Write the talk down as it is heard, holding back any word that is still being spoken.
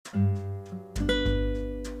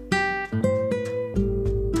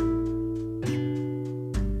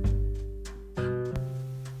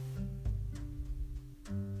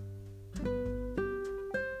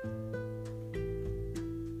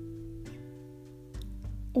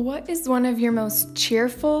What is one of your most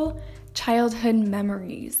cheerful childhood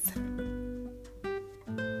memories?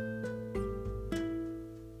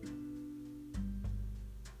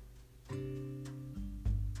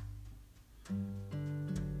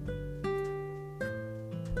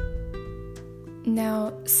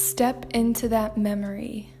 Now step into that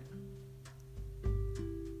memory.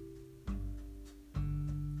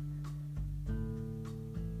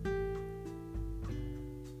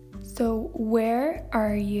 So where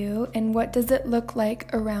are you and what does it look like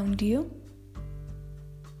around you?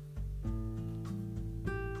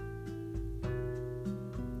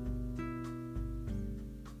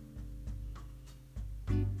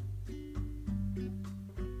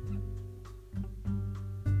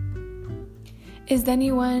 Is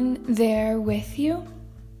anyone there with you?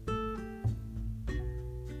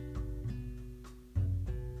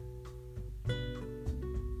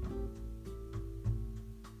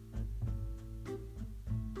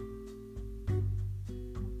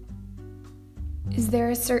 Is there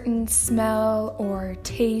a certain smell or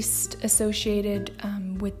taste associated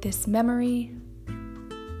with this memory?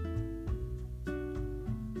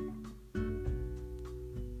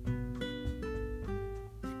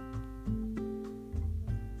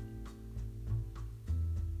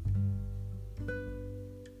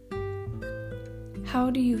 How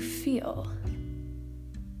do you feel?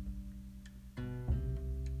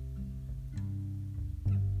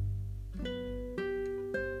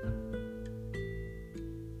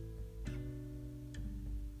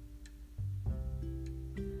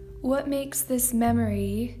 What makes this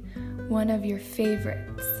memory one of your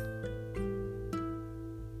favorites?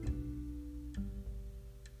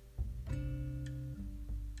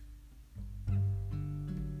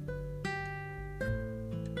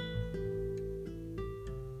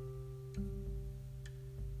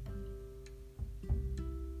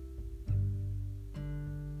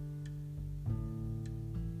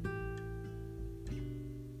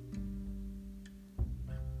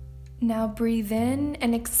 Now breathe in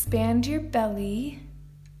and expand your belly.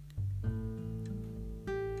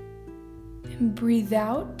 And breathe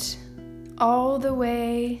out all the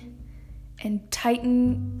way and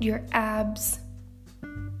tighten your abs.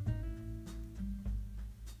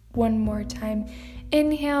 One more time.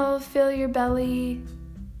 Inhale, fill your belly.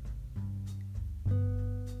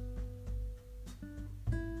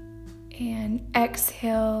 And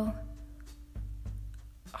exhale,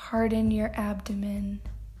 harden your abdomen.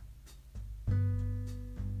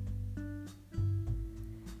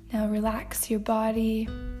 Now relax your body.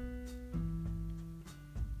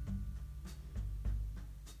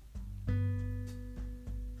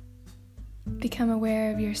 Become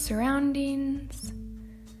aware of your surroundings.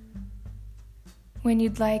 When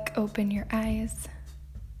you'd like, open your eyes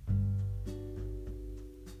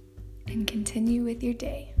and continue with your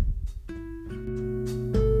day.